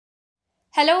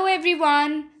Hello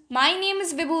everyone. My name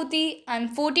is Vibhuti. I'm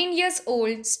 14 years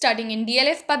old studying in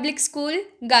DLF Public School,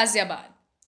 Ghaziabad.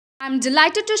 I'm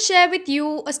delighted to share with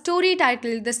you a story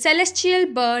titled The Celestial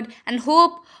Bird and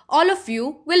hope all of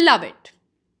you will love it.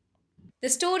 The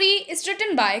story is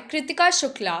written by Kritika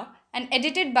Shukla and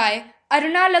edited by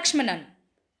Aruna Lakshmanan.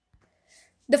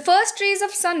 The first rays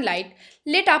of sunlight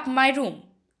lit up my room.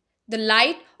 The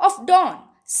light of dawn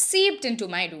seeped into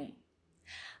my room.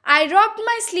 I rubbed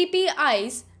my sleepy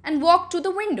eyes and walked to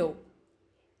the window.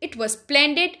 It was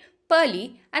splendid,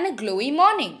 pearly, and a glowy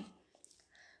morning.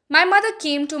 My mother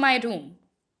came to my room,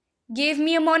 gave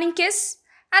me a morning kiss,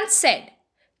 and said,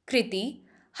 Kriti,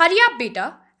 hurry up,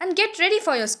 beta, and get ready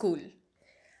for your school.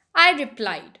 I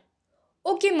replied,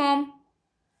 Okay, mom.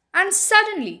 And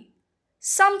suddenly,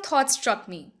 some thought struck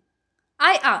me.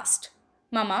 I asked,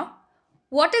 Mama,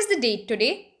 what is the date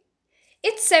today?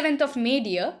 It's 7th of May,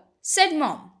 dear, said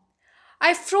mom.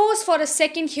 I froze for a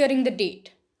second hearing the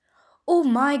date. Oh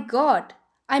my God,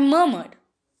 I murmured.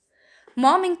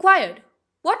 Mom inquired,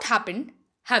 What happened?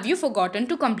 Have you forgotten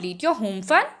to complete your home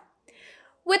fun?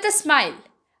 With a smile,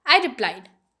 I replied,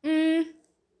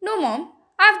 No, Mom,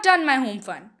 I've done my home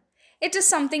fun. It is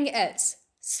something else,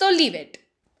 so leave it.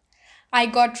 I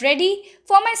got ready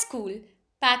for my school,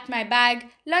 packed my bag,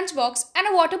 lunchbox, and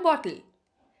a water bottle.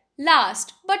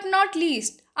 Last but not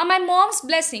least are my mom's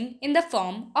blessing in the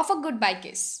form of a goodbye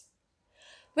kiss.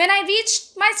 When I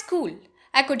reached my school,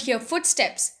 I could hear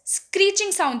footsteps,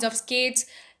 screeching sounds of skates,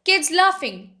 kids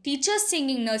laughing, teachers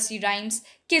singing nursery rhymes,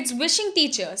 kids wishing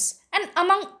teachers, and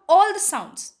among all the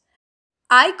sounds,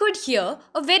 I could hear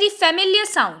a very familiar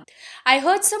sound. I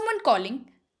heard someone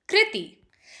calling Kriti.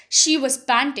 She was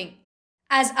panting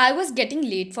as I was getting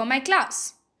late for my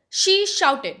class. She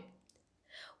shouted,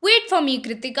 Wait for me,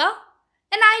 Kritika.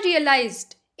 And I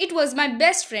realized it was my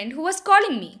best friend who was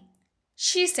calling me.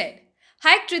 She said,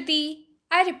 Hi, Kriti.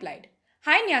 I replied,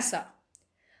 Hi, Nyasa.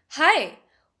 Hi.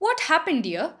 What happened,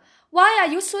 dear? Why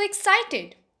are you so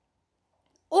excited?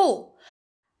 Oh,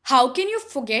 how can you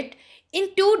forget? In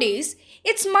 2 days,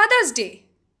 it's Mother's Day.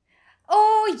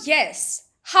 Oh, yes.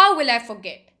 How will I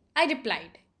forget? I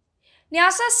replied.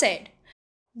 Nyasa said,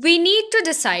 We need to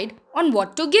decide on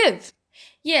what to give.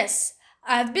 Yes,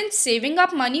 I've been saving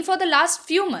up money for the last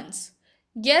few months.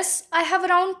 Yes, I have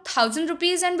around 1000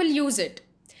 rupees and will use it.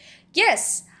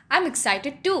 Yes, I'm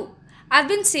excited too. I've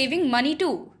been saving money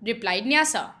too, replied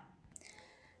Nyasa.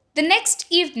 The next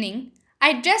evening,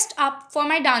 I dressed up for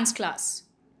my dance class,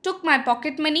 took my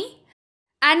pocket money,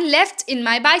 and left in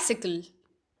my bicycle.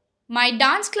 My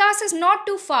dance class is not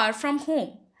too far from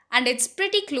home, and it's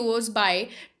pretty close by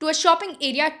to a shopping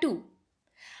area too.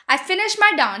 I finished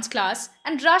my dance class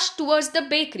and rushed towards the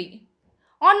bakery.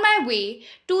 On my way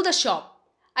to the shop,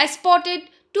 I spotted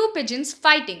two pigeons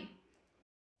fighting.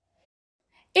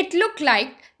 It looked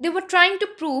like they were trying to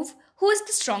prove who is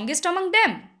the strongest among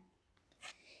them.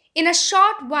 In a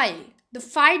short while, the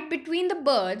fight between the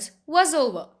birds was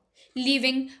over,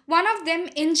 leaving one of them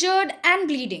injured and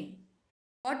bleeding.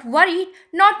 I got worried,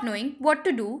 not knowing what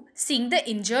to do, seeing the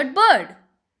injured bird.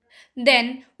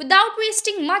 Then, without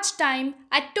wasting much time,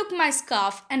 I took my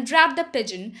scarf and wrapped the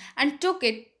pigeon and took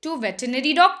it to a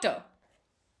veterinary doctor.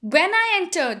 When I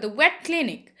entered the vet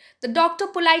clinic, the doctor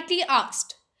politely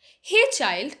asked, Hey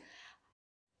child,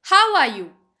 how are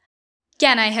you?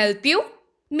 Can I help you?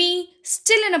 Me,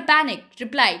 still in a panic,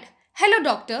 replied, Hello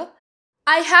doctor,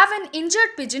 I have an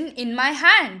injured pigeon in my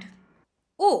hand.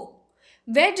 Oh,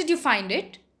 where did you find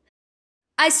it?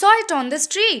 I saw it on the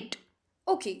street.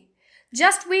 Okay,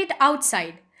 just wait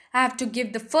outside. I have to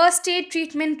give the first aid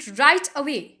treatment right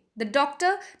away. The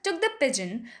doctor took the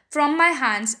pigeon from my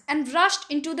hands and rushed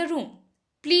into the room.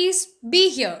 Please be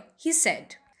here, he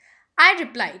said. I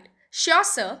replied, Sure,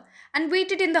 sir, and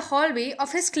waited in the hallway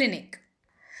of his clinic.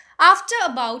 After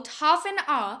about half an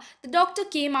hour, the doctor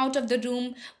came out of the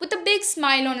room with a big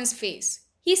smile on his face.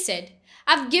 He said,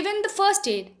 I've given the first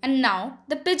aid and now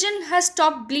the pigeon has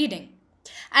stopped bleeding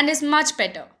and is much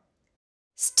better.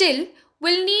 Still,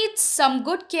 will need some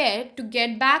good care to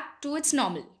get back to its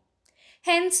normal.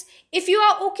 Hence, if you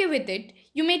are okay with it,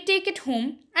 you may take it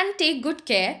home and take good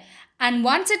care, and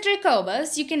once it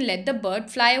recovers, you can let the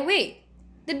bird fly away.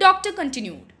 The doctor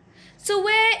continued. So,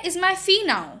 where is my fee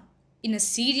now? In a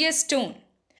serious tone.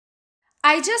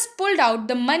 I just pulled out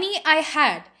the money I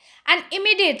had, and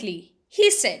immediately he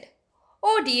said,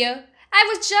 Oh dear,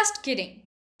 I was just kidding.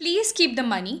 Please keep the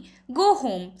money, go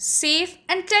home safe,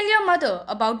 and tell your mother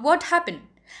about what happened.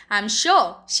 I'm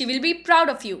sure she will be proud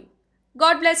of you.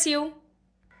 God bless you.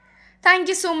 Thank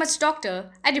you so much,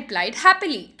 doctor, I replied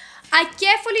happily. I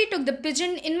carefully took the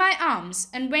pigeon in my arms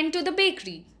and went to the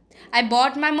bakery. I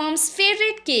bought my mom's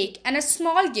favorite cake and a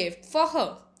small gift for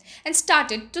her and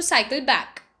started to cycle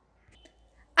back.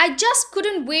 I just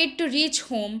couldn't wait to reach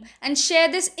home and share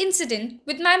this incident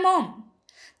with my mom.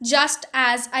 Just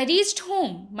as I reached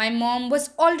home, my mom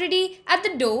was already at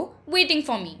the door waiting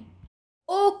for me.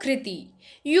 Oh, Kriti,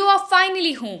 you are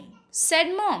finally home,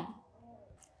 said mom.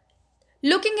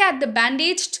 Looking at the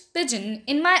bandaged pigeon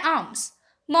in my arms,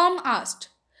 mom asked,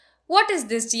 "What is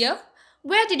this, dear?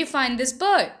 Where did you find this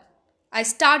bird?" I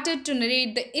started to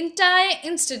narrate the entire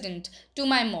incident to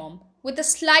my mom with a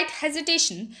slight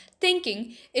hesitation,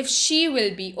 thinking if she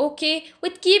will be okay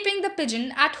with keeping the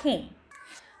pigeon at home.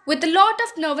 With a lot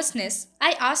of nervousness,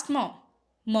 I asked mom,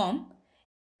 "Mom,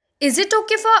 is it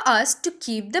okay for us to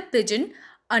keep the pigeon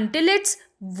until its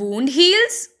wound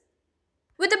heals?"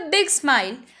 With a big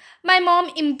smile, my mom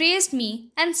embraced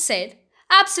me and said,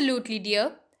 "Absolutely,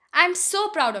 dear. I am so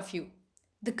proud of you.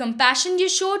 The compassion you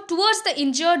showed towards the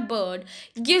injured bird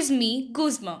gives me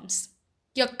goosebumps.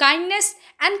 Your kindness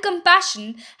and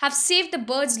compassion have saved the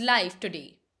bird's life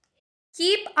today.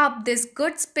 Keep up this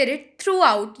good spirit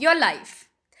throughout your life."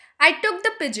 I took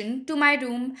the pigeon to my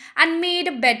room and made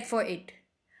a bed for it.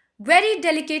 Very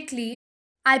delicately,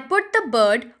 I put the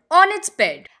bird on its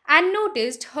bed and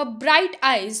noticed her bright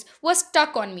eyes were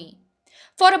stuck on me.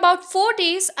 For about 4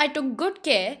 days, I took good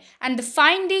care, and the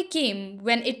fine day came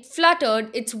when it fluttered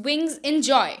its wings in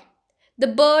joy. The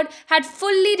bird had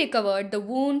fully recovered, the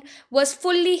wound was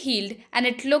fully healed, and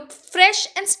it looked fresh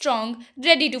and strong,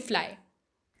 ready to fly.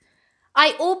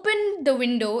 I opened the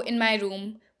window in my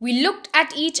room. We looked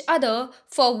at each other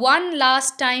for one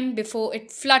last time before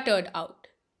it fluttered out.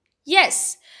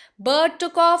 Yes, bird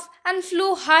took off and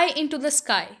flew high into the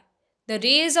sky. The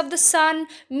rays of the sun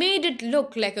made it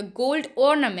look like a gold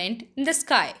ornament in the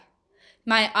sky.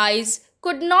 My eyes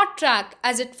could not track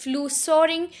as it flew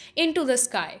soaring into the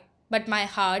sky, but my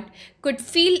heart could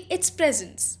feel its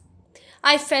presence.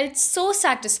 I felt so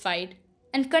satisfied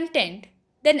and content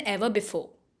than ever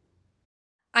before.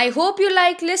 I hope you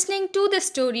like listening to this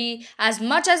story as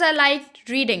much as I liked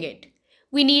reading it.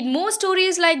 We need more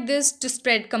stories like this to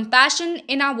spread compassion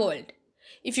in our world.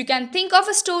 If you can think of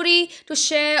a story to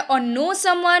share or know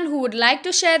someone who would like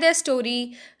to share their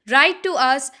story, write to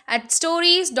us at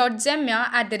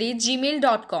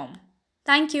stories.zemya@gmail.com.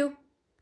 Thank you.